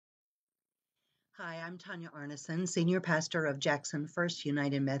Hi, I'm Tonya Arnesen, Senior Pastor of Jackson First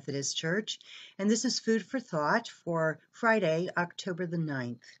United Methodist Church, and this is Food for Thought for Friday, October the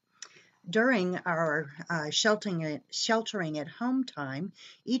 9th. During our sheltering at home time,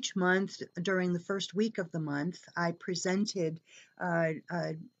 each month during the first week of the month, I presented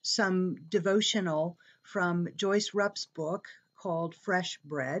some devotional from Joyce Rupp's book called Fresh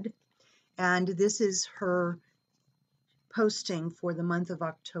Bread, and this is her posting for the month of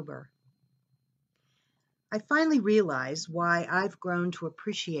October. I finally realized why I've grown to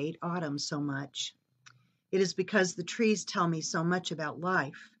appreciate autumn so much. It is because the trees tell me so much about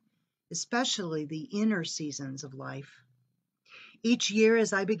life, especially the inner seasons of life. Each year,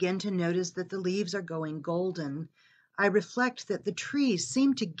 as I begin to notice that the leaves are going golden, I reflect that the trees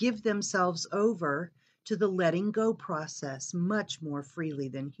seem to give themselves over to the letting go process much more freely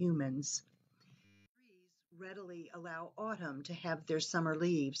than humans. Trees readily allow autumn to have their summer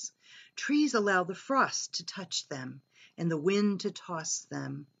leaves. Trees allow the frost to touch them and the wind to toss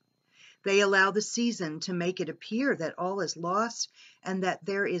them. They allow the season to make it appear that all is lost and that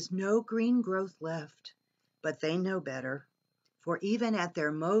there is no green growth left. But they know better. For even at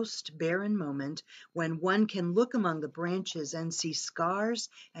their most barren moment, when one can look among the branches and see scars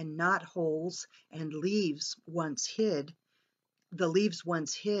and knot holes and the leaves once hid,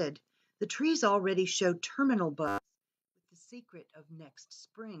 the trees already show terminal buds with the secret of next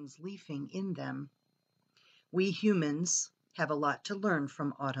spring's leafing in them. We humans have a lot to learn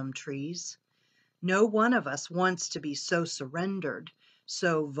from autumn trees. No one of us wants to be so surrendered,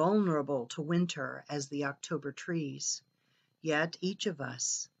 so vulnerable to winter as the October trees. Yet each of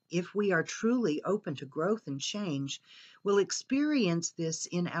us, if we are truly open to growth and change, will experience this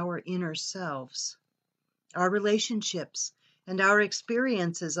in our inner selves. Our relationships and our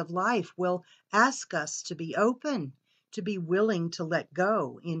experiences of life will ask us to be open, to be willing to let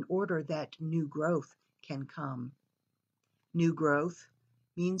go in order that new growth can come. New growth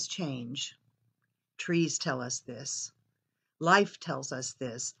means change. Trees tell us this. Life tells us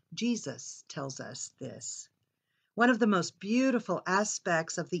this. Jesus tells us this. One of the most beautiful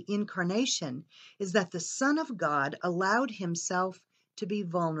aspects of the incarnation is that the Son of God allowed himself to be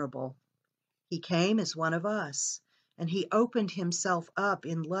vulnerable. He came as one of us, and he opened himself up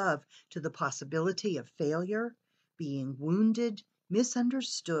in love to the possibility of failure, being wounded,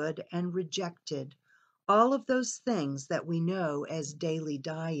 misunderstood, and rejected, all of those things that we know as daily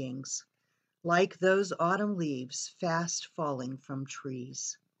dyings, like those autumn leaves fast falling from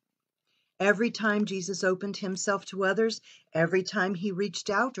trees. Every time Jesus opened himself to others, every time he reached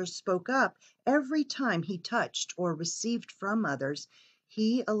out or spoke up, every time he touched or received from others,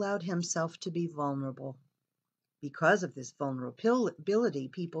 he allowed himself to be vulnerable. Because of this vulnerability,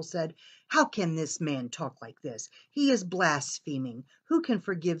 people said, "How can this man talk like this? He is blaspheming. Who can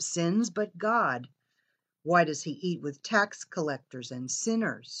forgive sins but God? Why does he eat with tax collectors and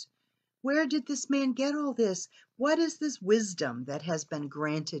sinners? Where did this man get all this? What is this wisdom that has been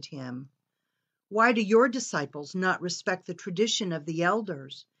granted him? Why do your disciples not respect the tradition of the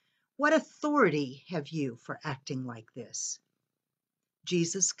elders? What authority have you for acting like this?"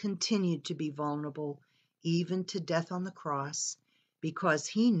 Jesus continued to be vulnerable, even to death on the cross, because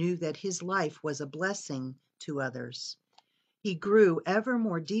he knew that his life was a blessing to others. He grew ever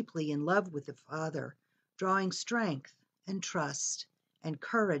more deeply in love with the Father, drawing strength and trust and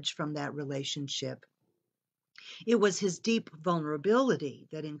courage from that relationship. It was his deep vulnerability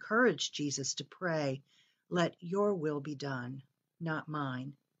that encouraged Jesus to pray, "Let your will be done, not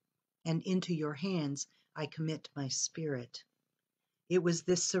mine, and into your hands I commit my spirit." It was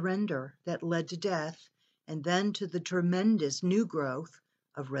this surrender that led to death and then to the tremendous new growth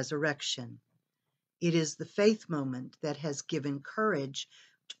of resurrection. It is the faith moment that has given courage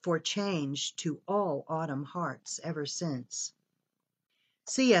for change to all autumn hearts ever since.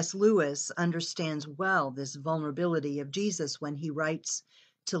 C.S. Lewis understands well this vulnerability of Jesus when he writes,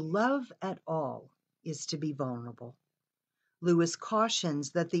 "To love at all is to be vulnerable." Lewis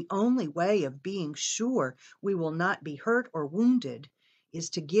cautions that the only way of being sure we will not be hurt or wounded is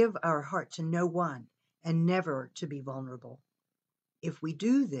to give our heart to no one and never to be vulnerable. If we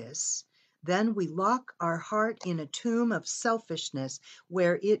do this, then we lock our heart in a tomb of selfishness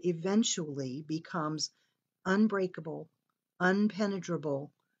where it eventually becomes unbreakable,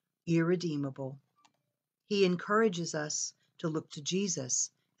 unpenetrable, irredeemable. He encourages us to look to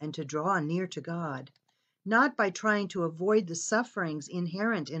Jesus and to draw near to God, not by trying to avoid the sufferings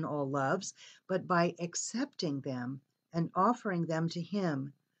inherent in all loves, but by accepting them and offering them to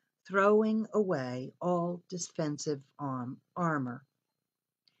Him, throwing away all defensive armor.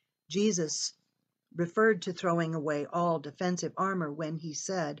 Jesus referred to throwing away all defensive armor when he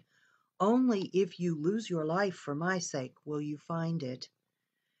said, Only if you lose your life for my sake will you find it.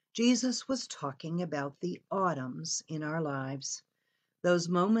 Jesus was talking about the autumns in our lives, those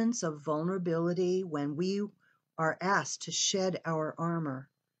moments of vulnerability when we are asked to shed our armor,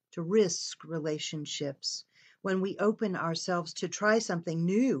 to risk relationships, when we open ourselves to try something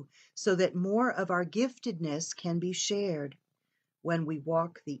new so that more of our giftedness can be shared, when we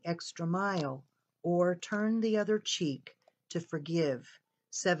walk the extra mile or turn the other cheek to forgive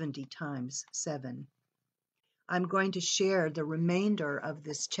 70 times 7. I'm going to share the remainder of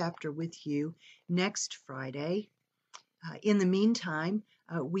this chapter with you next Friday. In the meantime,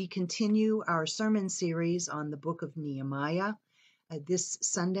 we continue our sermon series on the book of Nehemiah. This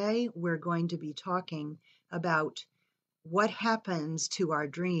Sunday, we're going to be talking about what happens to our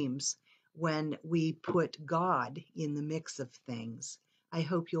dreams when we put God in the mix of things. I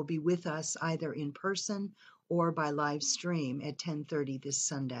hope you'll be with us either in person or by live stream at 10:30 this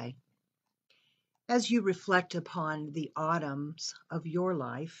Sunday. As you reflect upon the autumns of your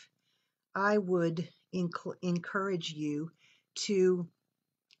life, I would encourage you to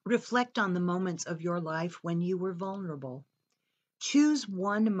reflect on the moments of your life when you were vulnerable. Choose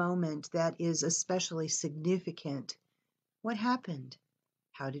one moment that is especially significant. What happened?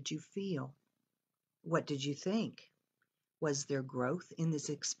 How did you feel? What did you think? Was there growth in this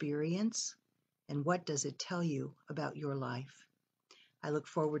experience? And what does it tell you about your life? I look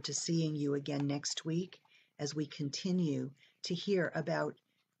forward to seeing you again next week as we continue to hear about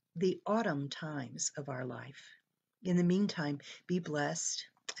the autumn times of our life. In the meantime, be blessed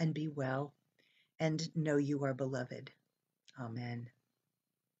and be well and know you are beloved. Amen.